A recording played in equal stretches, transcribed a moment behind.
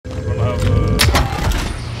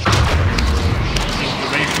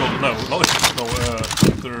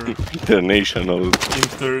International.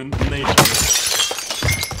 International.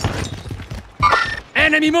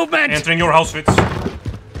 Enemy movement! Entering your house, Fitz.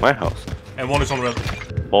 My house. And one is on red.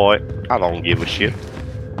 Boy, I don't give a shit.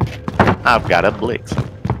 I've got a blitz. More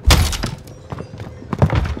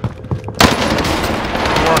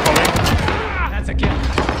coming. That's a kill.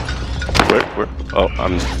 Where? Oh,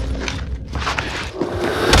 I'm...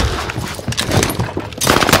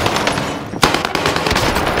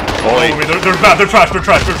 Oh, wait, they're bad, they're trash,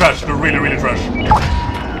 they're really, really trash.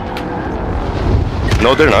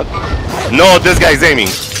 No, they're not. No, this guy's aiming.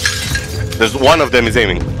 There's one of them is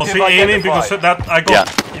aiming. Was he aiming because that I got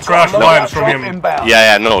trash vibes from him?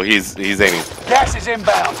 Yeah, no, he's aiming. Gas is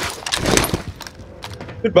inbound.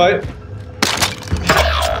 Goodbye.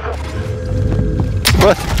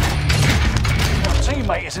 What? Your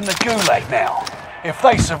teammate is in the gulag now. If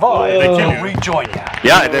they survive, they'll rejoin you.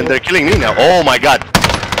 Yeah, then they're killing me now. Oh my god.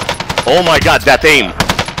 Oh my god, that aim.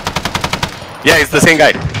 Yeah, it's the same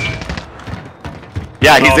guy.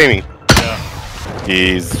 Yeah, he's aiming. Yeah.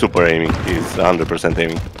 He's super aiming. He's 100%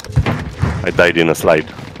 aiming. I died in a slide.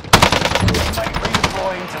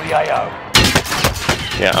 Redeploying to the AO.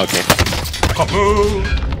 Yeah, okay. Kaboom!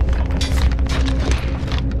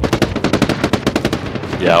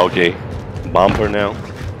 Yeah, okay. Bumper now.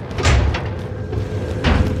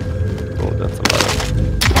 Oh, that's a lot of...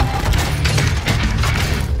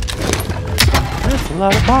 That's a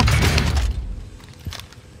lot of boxes.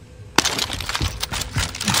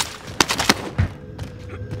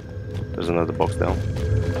 There's another box down.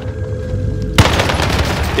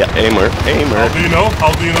 Yeah, aimer. How do you know?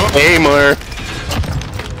 How do you know? Aimer!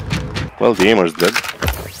 Well, the aimer's dead.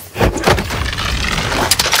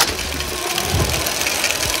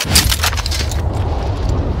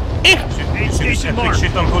 Station mark.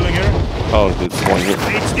 Shit I'm pulling here. Oh, there's one here.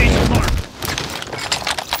 Station mark.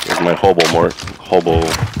 There's my hobo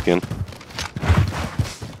skin.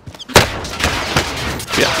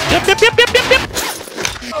 Yeah. Yep.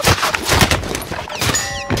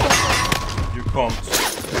 You can't.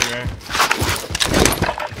 Okay.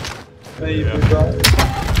 Maybe Yeah.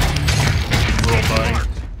 We're all dying.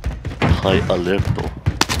 High alerto.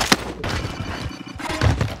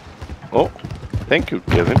 Oh, thank you,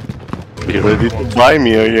 Kevin. Be ready to buy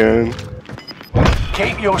me again.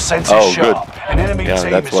 Keep your senses Oh, sharp. good. An enemy Yeah,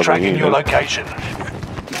 team that's is what I tracking need, your huh? location. You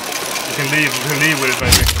can leave with it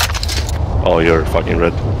maybe. Oh, you're fucking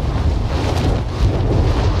red.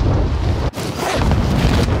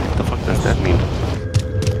 What the fuck does that mean?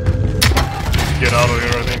 Get out of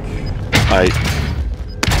here, I think.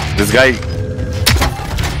 This guy...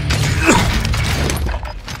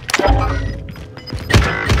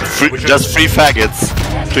 just free faggots.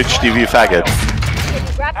 Twitch TV faggots.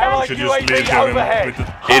 You should just leave Kevin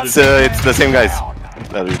with the... It's the same guys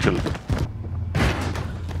that we killed.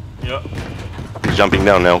 Yeah. He's jumping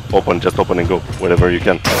down now. Just open and go. Wherever you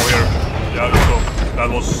can. Oh, here. Yeah, let's go. That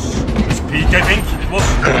was his peak, I think it was.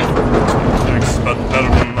 Thanks, but better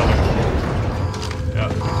than nothing.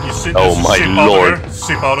 Yeah. You sit, Oh my lord.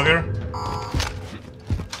 Sip out of here.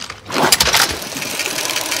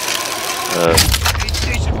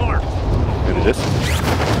 Station mark. Here it is.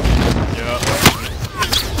 Yeah.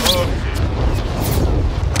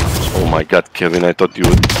 Oh my god, Kevin, I thought you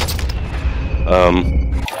would...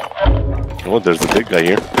 Oh, there's a big guy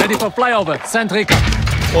here. Ready for flyover. Sentry.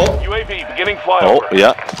 UAV beginning flyover. Oh,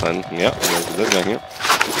 yeah. And yeah, there's a big guy here.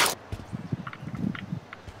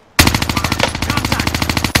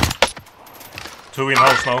 Two in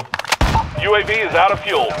house now. UAV is out of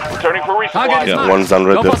fuel. Returning for resupply. Target is Yeah, marked. one's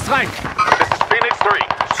under Go the... for strike. This is Phoenix 3.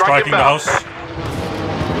 Striking the house.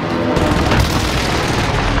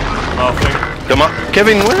 Nothing. Come on,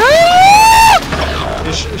 Kevin!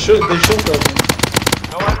 They should have.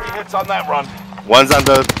 No enemy hits on that run. One's on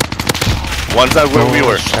where we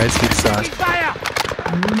were. Fire.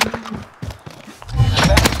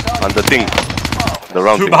 On the thing. The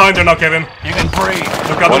round Two thing. behind there now, Kevin. You can breathe.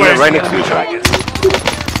 Look out the One way. right next to you. Trackers.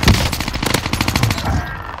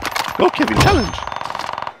 Go, Kevin, challenge!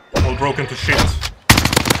 All broken to shit.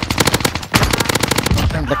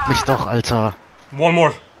 Leck mich doch, Alter. One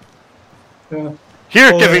more. Yeah.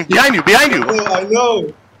 Here, Oh, Kevin, behind you, behind you! Oh, I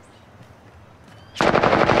know.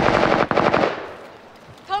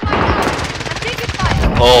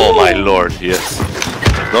 Oh my lord, yes.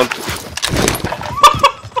 Don't...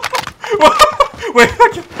 Wait, I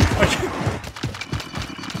can't.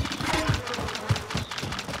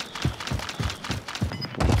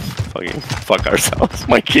 Fucking fuck ourselves.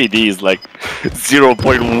 My KD is like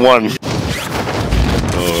 0.1.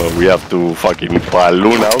 We have to fucking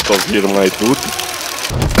balloon out of here, my dude.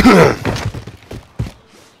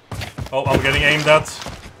 Oh, I'm getting aimed at.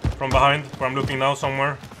 From behind, where I'm looking now,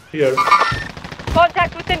 somewhere. Here.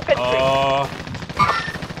 Contact with infantry.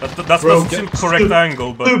 That doesn't seem correct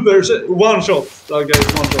angle, but... Super, one shot. That guy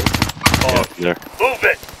is one shot. Oh, There. Move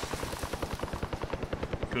it!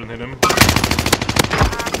 couldn't hit him.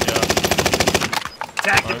 Yeah.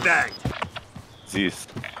 Tag and bag. Jeez.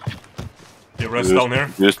 The rest down here.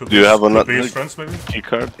 Do you have another be his friends, maybe? key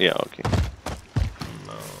card? Yeah, okay.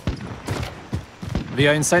 We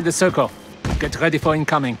are inside the circle. Get ready for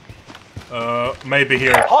incoming. Maybe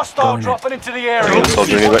here. Hostile dropping into the area.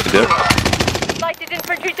 Soldier right there. Lighted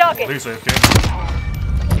infantry target. Please, okay.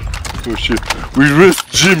 Oh shit. We risked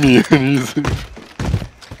Jimmy and he's...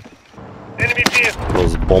 Enemy vehicle.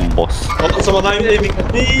 Los bombos. Oh, someone aiming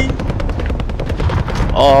at me.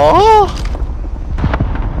 Oh!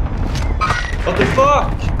 What the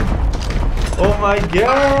fuck? Oh my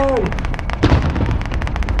god.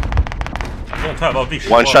 I don't have a vision.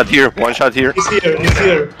 One shot here, one shot here. He's here, he's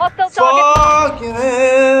here. Hostile target. Fucking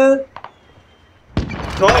hell!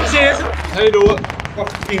 Ja, yes! Hej då!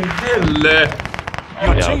 Fucking hell!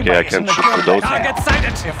 Your Yeah, okay, I teammates can in the shoot for those. Target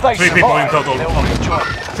sighted. If they 3 people in survive, total. they'll be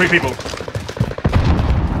joined. 3 people.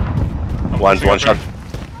 One shot.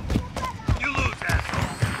 You lose, asshole.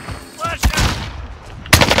 Flash out.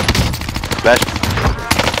 Flash.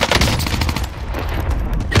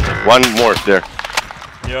 One more there.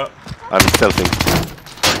 Yeah. I'm stealthing.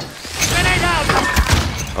 Grenade out.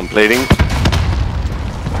 I'm plating.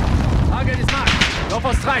 Target is marked. Go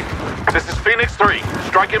for strike. This is Phoenix 3.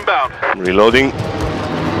 Strike inbound. I'm reloading.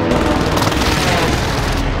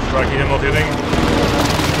 Striking him, not hitting.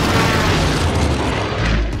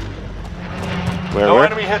 No Where?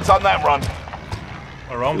 enemy hits on that run.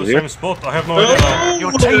 Around the Here? same spot. I have no idea now.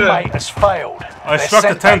 Your teammate has failed. I They're struck the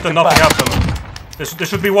sent tent back and to nothing base. happened. There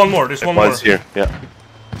should be one more. There's one more. One's here, yeah.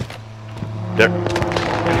 There.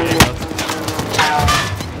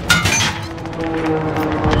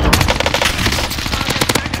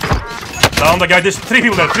 Down the guy. There's 3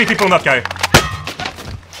 people there. 3 people on that guy.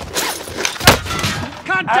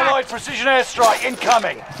 Allied precision airstrike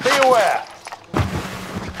incoming. Be aware.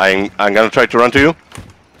 I'm gonna try to run to you.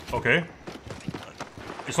 Okay.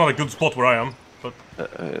 It's not a good spot where I am, but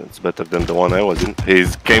It's better than the one I was in. He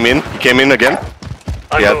came in again.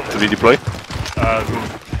 He had to redeploy.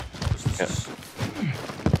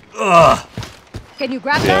 Can you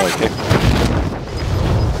grab Yeah, that? okay.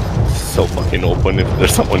 So fucking open if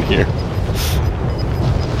there's someone here.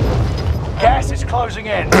 Gas is closing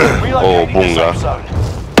in. Oh, Relocating the bunga. safe zone.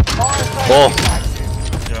 Fire station Oh. active.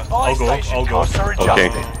 yeah, Buy I'll go. station I'll go. costs are Okay,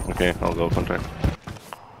 adjusted. okay, I'll go contract.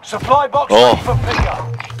 Supply box Oh. ready for pickup.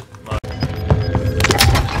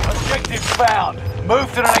 Objectives found. Move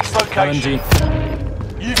to the next location. RNG.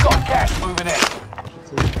 You've got gas moving in.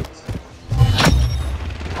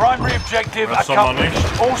 Primary objective Grab some money.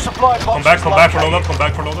 accomplished. All supply boxes Come back for located. loadout. Come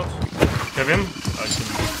back for loadout. Kevin,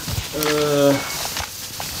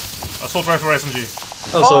 assault rifle SMG.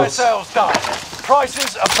 Fire Assault. sales done.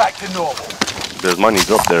 Prices are back to normal. There's money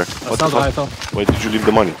dropped there. What the Assault fuck? rifle. Where did you leave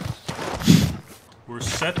the money? We're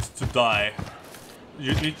set to die.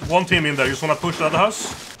 One team in there. You just wanna push the other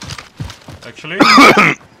house? Actually,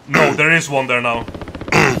 no. There is one there now.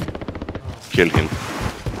 Kill him.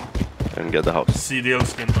 And get the house. CDL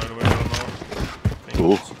skin, by the way. I don't know.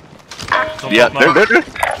 Ooh. It's on Yeah, top now. there.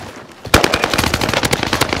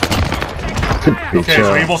 Okay,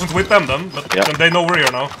 so he wasn't with them then, but Yeah. then they know we're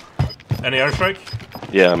here now. Any airstrike?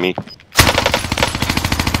 Yeah, me.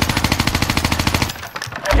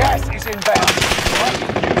 Gas is inbound.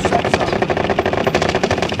 New safe zone.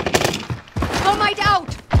 Thermite out.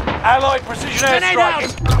 Allied precision Grenade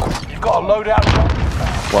airstrike. You've got a loadout.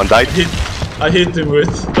 One died. I hit him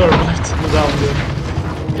with thermite down there.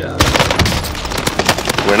 Yeah.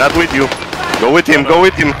 We're not with you. Go with him, go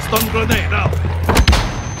with him. Stun grenade out.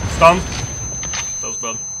 Stunned. That was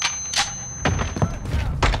bad.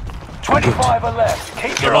 25 are left.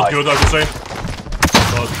 Keep They're your not eyes. good, I would say.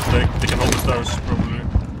 But they can hold the stairs, probably.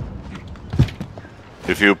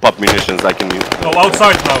 If you pop munitions, I can use. No,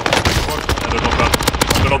 outside now. Yeah, they're not bad.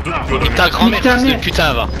 They're not good anymore. Ta grand-mère, fils de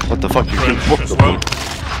putain, va. What the fuck? You can French as well.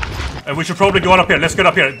 And we should probably go up here. Let's get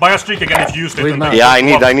up here. Buy a streak again if you used it. With and map. then Yeah,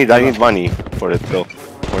 go up. I need money for it though.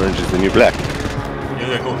 Orange is the new black.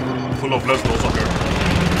 Yeah, cool. Full of Lesbos up here.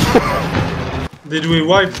 Did we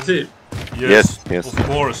wipe the team? Yes, yes. Of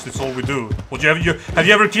course, it's all we do. What have you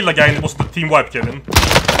ever killed a guy and it was the team wipe, Kevin?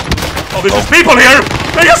 Oh, there's just people here!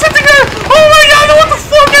 They're just sitting there! Oh my god, what the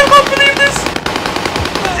fuck? I can't believe this!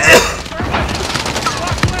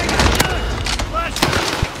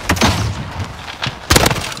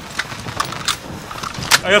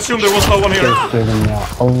 I assume there was no one here.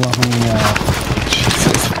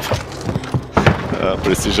 Jesus.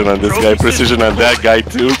 Precision on this guy, precision on that guy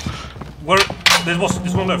too. Where? There was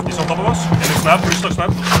this one left. He's on top of us. Can you snap? Restock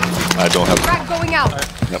snap. I don't have. Frag going out.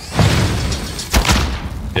 Yep.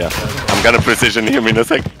 Yeah, I'm gonna precision him in a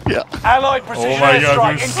sec. Yeah. Allied precision Oh my god,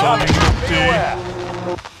 airstrike you're so incoming. Beware.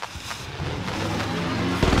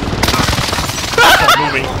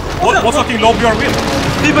 Moving. What fucking lobby are we in?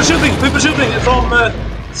 People shooting from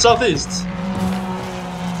southeast.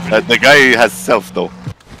 The guy has self though.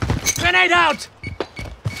 Grenade out!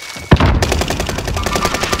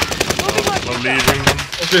 I'm leaving.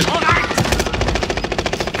 Okay.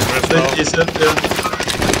 Rest out. Is it? Yeah.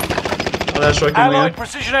 Oh, that's striking Allied me.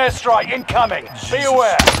 precision airstrike incoming. Be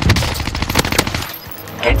aware.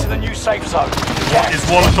 Get to the new safe zone. Yes. His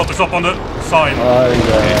one shot is up on the sign.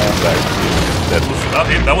 That was that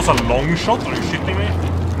it? That was a long shot? Are you shitting me?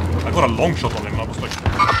 I got a long shot on him. I was like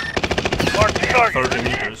 30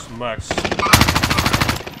 meters max.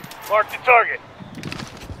 Mark the target.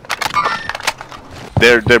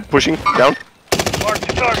 They're pushing down. Mark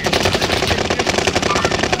the target.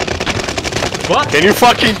 What? Can you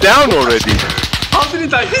fucking down already? How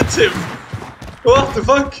didn't I hit him? What the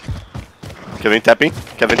fuck? Kevin tapping.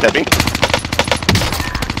 Kevin tapping.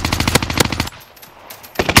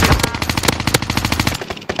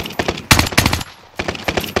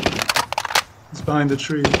 It's behind the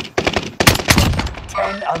tree. 10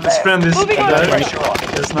 are His left. friend is Moving on. there. Pressure on.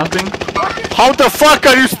 There's nothing. How the fuck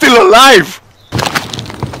are you still alive?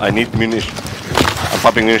 I need munitions. I'm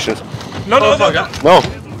popping munitions. No, no, Oh no, fuck! no. No.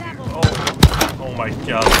 Oh my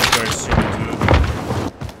god, this guy's super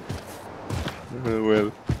good.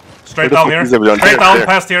 Well. Straight the down fuck here. is everyone? Straight There, down there.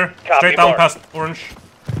 past here. Straight down past orange.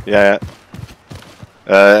 Yeah.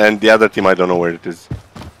 And the other team, I don't know where it is.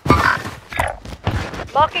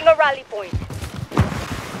 Marking a rally point.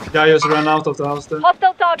 Guy just ran out of the house there.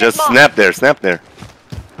 Hostile target Just marked. snap there, snap there.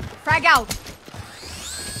 Frag out.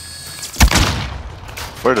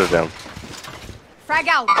 Further down. Frag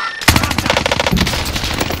out.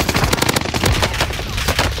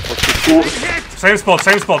 Same spot,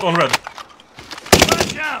 on red.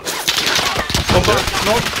 Over.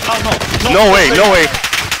 No, no. No way, no way.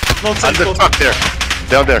 Not On safe the spot. truck there.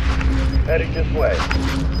 Down there. Heading this way.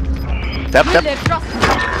 Tap, tap. Live, trust me.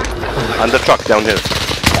 On the truck down here.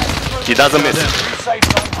 He doesn't miss. New safe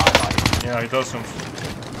zone highlighted. Yeah, he doesn't.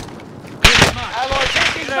 Allied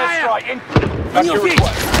precision airstrike in. That's your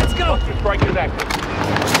request. Let's go! Strike is active.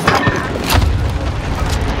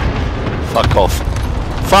 Fuck off.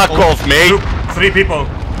 Fuck off, mate. 3 people.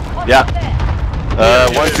 Yeah.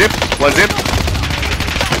 One zip, one zip.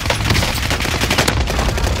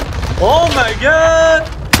 Oh my god!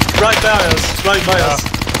 Right by us. Right by us.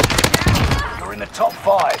 You're in the top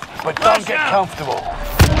 5, but don't get comfortable.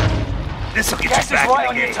 This'll get Gas you is back right in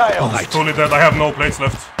on the your game. tail. He's totally dead. I have no plates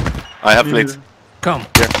left. I have plates. Come.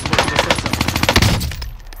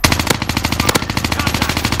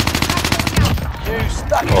 You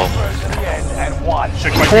stuck it through to the end and won.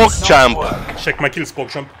 Check my Pog kills. champ. Check my kills, Pog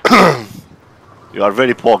champ. You are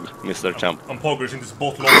very pog, Mr. Champ. I'm poggers in this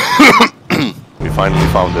bot lobby. We finally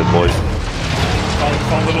found it, boys.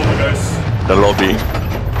 Found the lobby, guys. The lobby.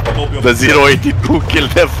 The lobby of The 082 kill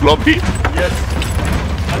death lobby. Yes.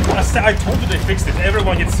 I told you they fixed it.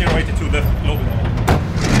 Everyone gets 082 left lobby now.